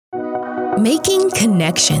Making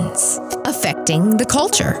connections, affecting the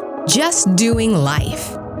culture, just doing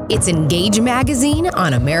life. It's Engage Magazine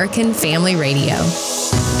on American Family Radio.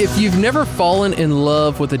 If you've never fallen in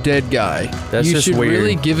love with a dead guy, you should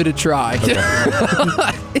really give it a try.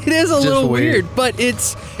 Okay. It is a little weird, but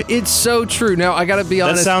it's so true. Now, I got to be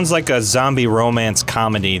honest. That sounds like a zombie romance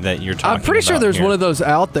comedy that you're talking about. I'm pretty sure there's one of those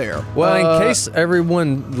out there. Well, in case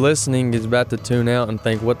everyone listening is about to tune out and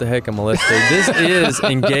think, what the heck am I listening to? This is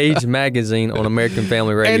Engage Magazine on American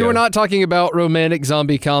Family Radio. And we're not talking about romantic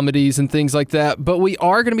zombie comedies and things like that, but we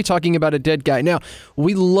are going to be talking about a dead guy. Now,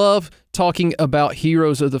 we love talking about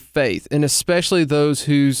heroes of the faith, and especially those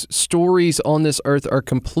whose stories on this earth are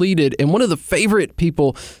completed. And one of the favorite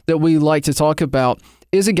people that we like to talk about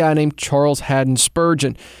is a guy named Charles Haddon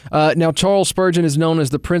Spurgeon. Now, Charles Spurgeon is known as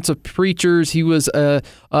the Prince of Preachers. He was a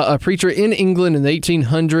preacher in England in the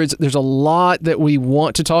 1800s. There's a lot that we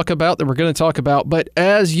want to talk about, that we're going to talk about. But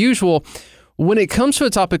as usual, when it comes to a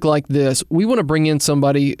topic like this, we want to bring in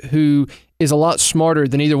somebody who is a lot smarter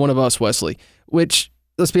than either one of us, Wesley, which,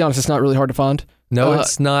 let's be honest, it's not really hard to find. No,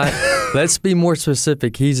 it's not. Let's be more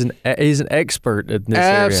specific. He's an expert in this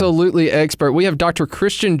Absolutely area. Expert. We have Dr.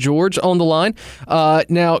 Christian George on the line.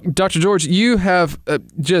 Now, Dr. George, you have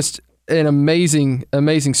just an amazing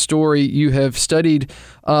story. You have studied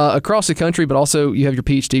across the country, but also you have your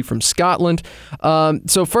PhD from Scotland.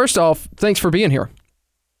 So first off, thanks for being here.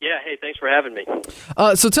 Yeah, hey, thanks for having me.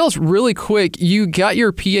 So tell us really quick, you got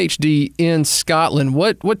your PhD in Scotland.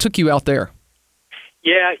 What took you out there?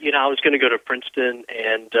 Yeah, I was going to go to Princeton,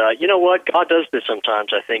 and you know what? God does this sometimes,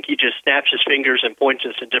 I think. He just snaps his fingers and points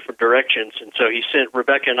us in different directions. And so he sent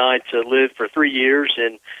Rebecca and I to live for 3 years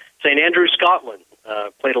in St. Andrews, Scotland.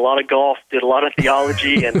 Played a lot of golf, did a lot of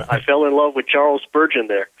theology, and I fell in love with Charles Spurgeon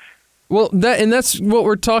there. Well, that's what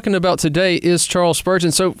we're talking about today is Charles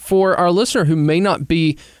Spurgeon. So for our listener who may not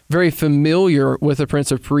be very familiar with the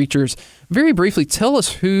Prince of Preachers, very briefly, tell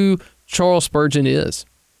us who Charles Spurgeon is.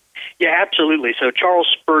 Yeah, absolutely. So Charles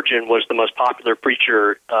Spurgeon was the most popular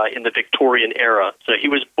preacher in the Victorian era. So he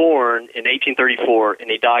was born in 1834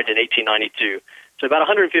 and he died in 1892. So about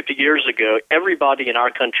 150 years ago, everybody in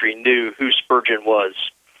our country knew who Spurgeon was.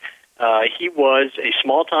 He was a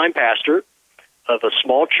small-time pastor of a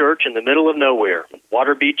small church in the middle of nowhere,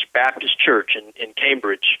 Waterbeach Baptist Church in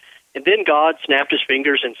Cambridge. And then God snapped his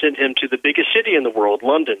fingers and sent him to the biggest city in the world,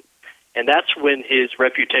 London. And that's when his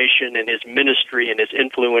reputation and his ministry and his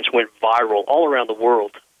influence went viral all around the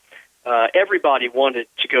world. Everybody wanted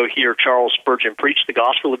to go hear Charles Spurgeon preach the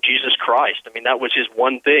gospel of Jesus Christ. I mean, that was his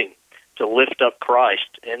one thing, to lift up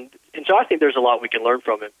Christ. And so I think there's a lot we can learn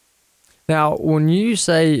from him. Now, when you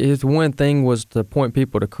say his one thing was to point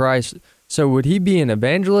people to Christ, so would he be an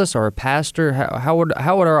evangelist or a pastor? How would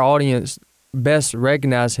our audience best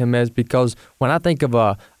recognize him as? Because when I think of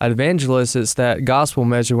an evangelist, it's that gospel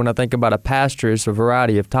measure. When I think about a pastor, it's a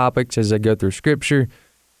variety of topics as they go through Scripture.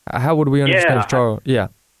 How would we understand Charles? Yeah.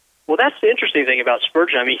 Well, that's the interesting thing about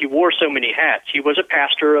Spurgeon. I mean, he wore so many hats. He was a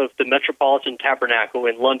pastor of the Metropolitan Tabernacle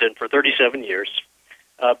in London for 37 years,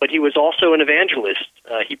 but he was also an evangelist.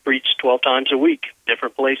 He preached 12 times a week,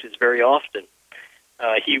 different places very often.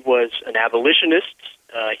 He was an abolitionist.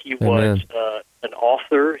 He was an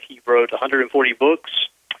author. He wrote 140 books.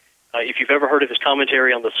 If you've ever heard of his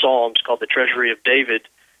commentary on the Psalms called The Treasury of David,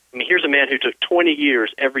 I mean, here's a man who took 20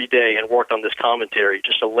 years every day and worked on this commentary,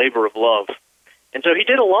 just a labor of love. And so he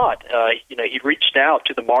did a lot. He reached out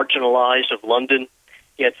to the marginalized of London.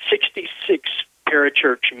 He had 66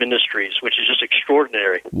 parachurch ministries, which is just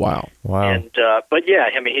extraordinary. Wow. And but yeah,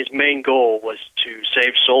 I mean, his main goal was to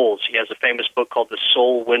save souls. He has a famous book called The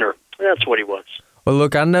Soul Winner. That's what he was. Well,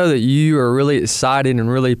 look, I know that you are really excited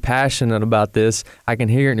and really passionate about this. I can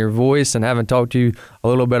hear it in your voice, and having talked to you a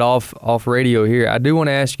little bit off radio here, I do want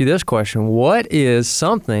to ask you this question. What is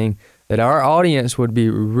something that our audience would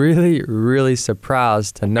be really, really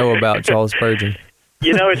surprised to know about Charles Spurgeon?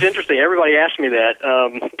 It's interesting. Everybody asks me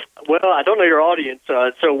that. Well, I don't know your audience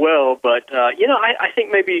so well, but I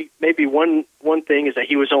think maybe one thing is that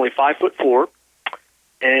he was only 5'4",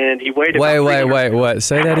 and he weighed about. Wait! What?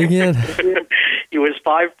 Say that again. He was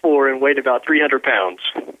 5'4" and weighed about 300 pounds.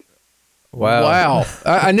 Wow!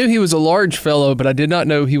 I knew he was a large fellow, but I did not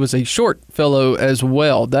know he was a short fellow as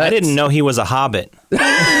well. I didn't know he was a hobbit.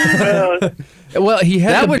 Well, he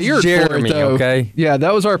had a beard Jeremy, for it, though. Okay? Yeah,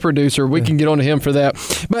 that was our producer. We can get on to him for that.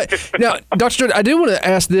 But now, Dr. Stewart, I do want to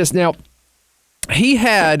ask this. Now, he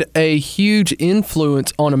had a huge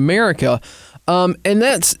influence on America, and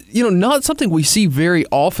that's not something we see very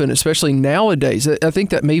often, especially nowadays. I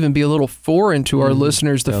think that may even be a little foreign to our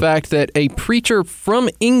listeners, the fact that a preacher from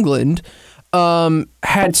England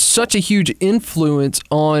had such a huge influence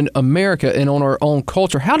on America and on our own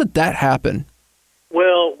culture. How did that happen?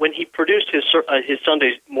 Well, when he produced his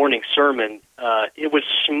Sunday morning sermon, it was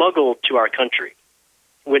smuggled to our country.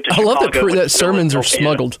 Went to I love Chicago, that sermons are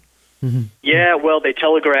smuggled. Mm-hmm. Yeah, well, they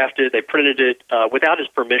telegraphed it, they printed it without his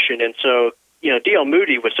permission, and so D.L.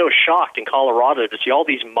 Moody was so shocked in Colorado to see all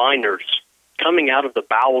these miners coming out of the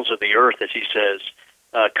bowels of the earth, as he says,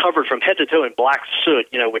 covered from head to toe in black soot,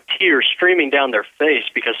 with tears streaming down their face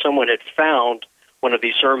because someone had found one of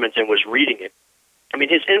these sermons and was reading it. I mean,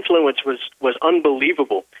 his influence was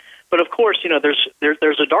unbelievable. But of course,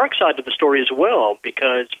 there's a dark side to the story as well,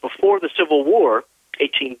 because before the Civil War,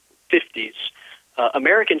 1850s,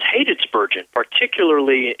 Americans hated Spurgeon,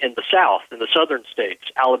 particularly in the South, in the southern states,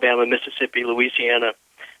 Alabama, Mississippi, Louisiana.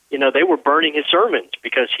 They were burning his sermons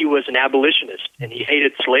because he was an abolitionist and he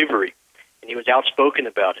hated slavery, and he was outspoken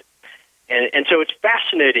about it. And so it's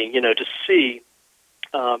fascinating, to see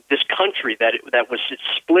this country that was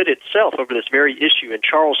split itself over this very issue, and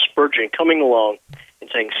Charles Spurgeon coming along and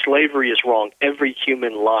saying slavery is wrong. Every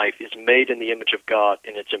human life is made in the image of God,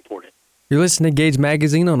 and it's important. You're listening to Gage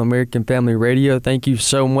Magazine on American Family Radio. Thank you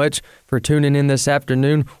so much for tuning in this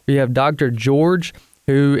afternoon. We have Dr. George,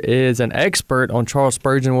 who is an expert on Charles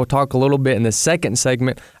Spurgeon. We'll talk a little bit in the second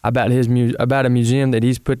segment about about a museum that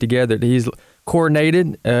he's put together, that he's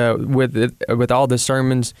coordinated with all the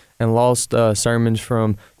sermons and lost sermons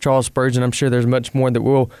from Charles Spurgeon. I'm sure there's much more that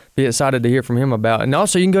we'll be excited to hear from him about. And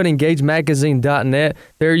also, you can go to engagemagazine.net.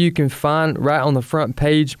 There you can find right on the front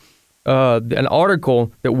page an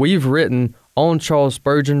article that we've written on Charles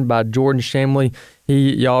Spurgeon by Jordan Shamley.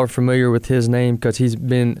 Y'all are familiar with his name because he's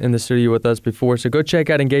been in the studio with us before. So go check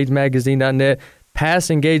out engagemagazine.net. Pass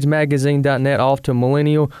engagemagazine.net off to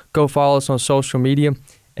Millennial. Go follow us on social media,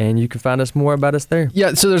 and you can find us more about us there.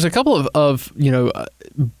 Yeah, so there's a couple of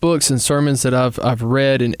books and sermons that I've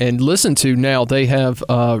read and listened to now. They have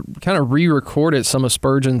kind of re-recorded some of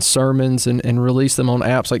Spurgeon's sermons and released them on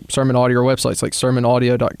apps like sermon audio, or websites like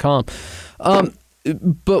sermonaudio.com.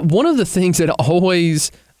 But one of the things that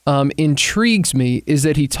always intrigues me is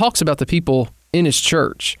that he talks about the people in his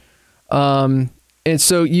church. And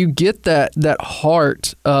so you get that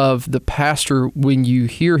heart of the pastor when you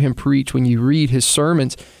hear him preach, when you read his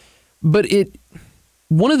sermons. But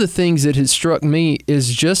one of the things that has struck me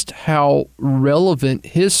is just how relevant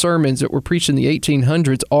his sermons that were preached in the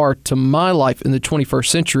 1800s are to my life in the 21st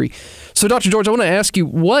century. So, Dr. George, I want to ask you,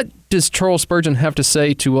 what does Charles Spurgeon have to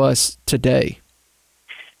say to us today?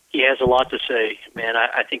 He has a lot to say, man.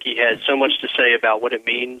 I think he has so much to say about what it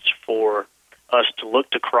means for us to look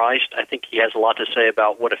to Christ. I think he has a lot to say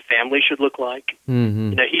about what a family should look like.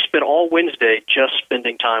 Mm-hmm. He spent all Wednesday just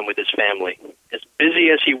spending time with his family. As busy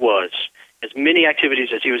as he was, as many activities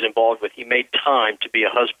as he was involved with, he made time to be a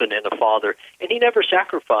husband and a father, and he never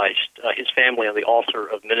sacrificed his family on the altar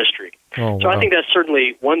of ministry. Oh, so wow. I think that's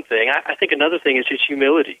certainly one thing. I think another thing is his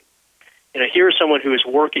humility. Here is someone who is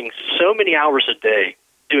working so many hours a day,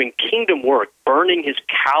 doing kingdom work, burning his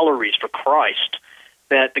calories for Christ,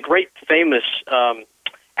 that the great famous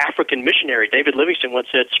African missionary David Livingstone once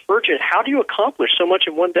said, "Spurgeon, how do you accomplish so much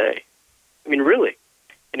in one day? I mean, really?"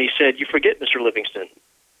 And he said, "You forget, Mr. Livingstone,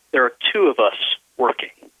 there are two of us working."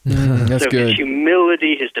 That's so good. His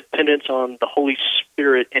humility, his dependence on the Holy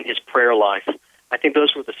Spirit, and his prayer life, I think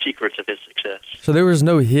those were the secrets of his success. So there was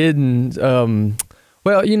no hidden.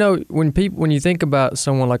 When you think about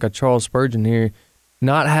someone like a Charles Spurgeon here,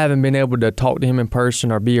 not having been able to talk to him in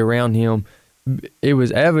person or be around him, it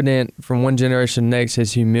was evident from one generation to the next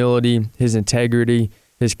his humility, his integrity,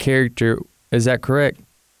 his character. Is that correct?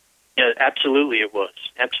 Yeah, absolutely it was.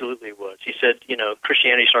 Absolutely it was. He said,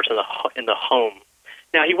 Christianity starts in the home.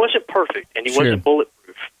 Now, he wasn't perfect, and he wasn't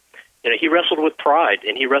bulletproof. He wrestled with pride,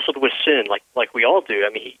 and he wrestled with sin, like we all do.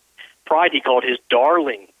 I mean, pride he called his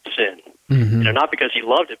darling sin. Mm-hmm. Not because he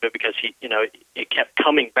loved it, but because it kept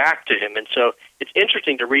coming back to him. And so it's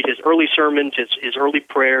interesting to read his early sermons, his early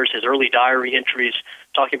prayers, his early diary entries,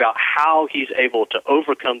 talking about how he's able to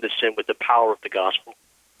overcome this sin with the power of the gospel.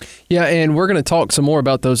 Yeah, and we're going to talk some more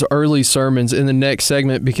about those early sermons in the next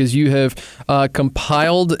segment because you have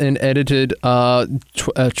compiled and edited a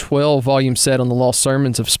 12-volume set on the lost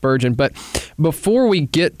sermons of Spurgeon. But before we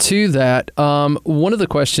get to that, one of the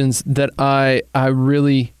questions that I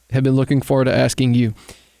really have been looking forward to asking you,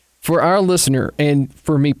 for our listener and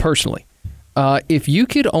for me personally, if you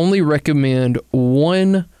could only recommend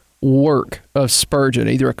one work of Spurgeon,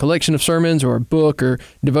 either a collection of sermons or a book or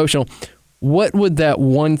devotional, what would that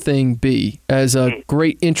one thing be as a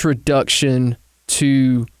great introduction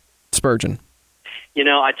to Spurgeon?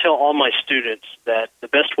 I tell all my students that the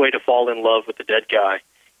best way to fall in love with the dead guy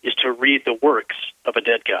is to read the works of a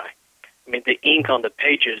dead guy. I mean, the ink on the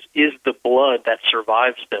pages is the blood that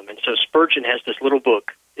survives them. And so Spurgeon has this little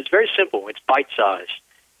book. It's very simple. It's bite-sized.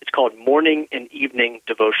 It's called Morning and Evening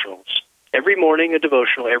Devotionals. Every morning a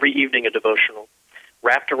devotional, every evening a devotional,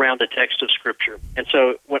 wrapped around a text of Scripture. And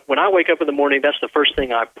so when I wake up in the morning, that's the first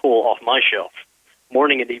thing I pull off my shelf,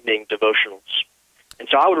 morning and evening devotionals. And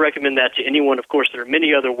so I would recommend that to anyone. Of course, there are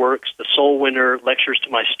many other works, The Soul Winner, Lectures to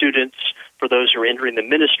My Students, for those who are entering the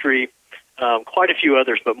ministry, quite a few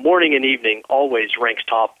others, but morning and evening always ranks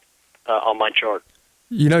top on my chart.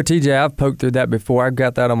 You know, TJ, I've poked through that before. I've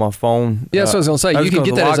got that on my phone. Yeah, so I was going to say, you can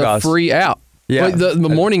get that as a free app. Yeah. The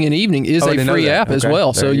morning and evening is a free app as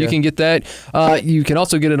well, so you can get that. You can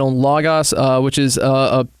also get it on Logos, which is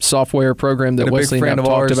a software program that Wesley and I have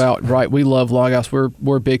talked about. Right, we love Logos.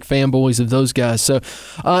 We're big fanboys of those guys. So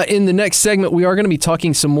in the next segment, we are going to be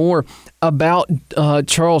talking some more about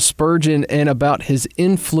Charles Spurgeon and about his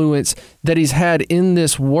influence that he's had in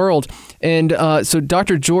this world. And so,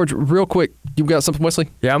 Dr. George, real quick, you've got something, Wesley?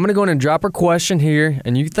 Yeah, I'm going to go in and drop a question here,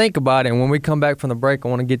 and you think about it, and when we come back from the break, I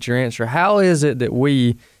want to get your answer. How is it that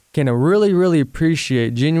we can really, really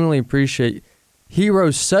genuinely appreciate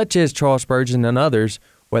heroes such as Charles Spurgeon and others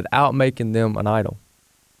without making them an idol?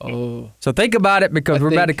 Oh. So think about it, because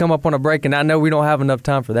we're about to come up on a break, and I know we don't have enough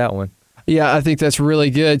time for that one. Yeah, I think that's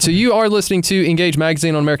really good. So you are listening to Engage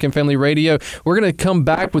Magazine on American Family Radio. We're going to come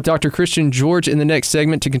back with Dr. Christian George in the next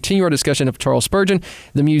segment to continue our discussion of Charles Spurgeon,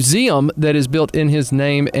 the museum that is built in his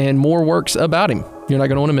name, and more works about him. You're not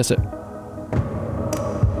going to want to miss it.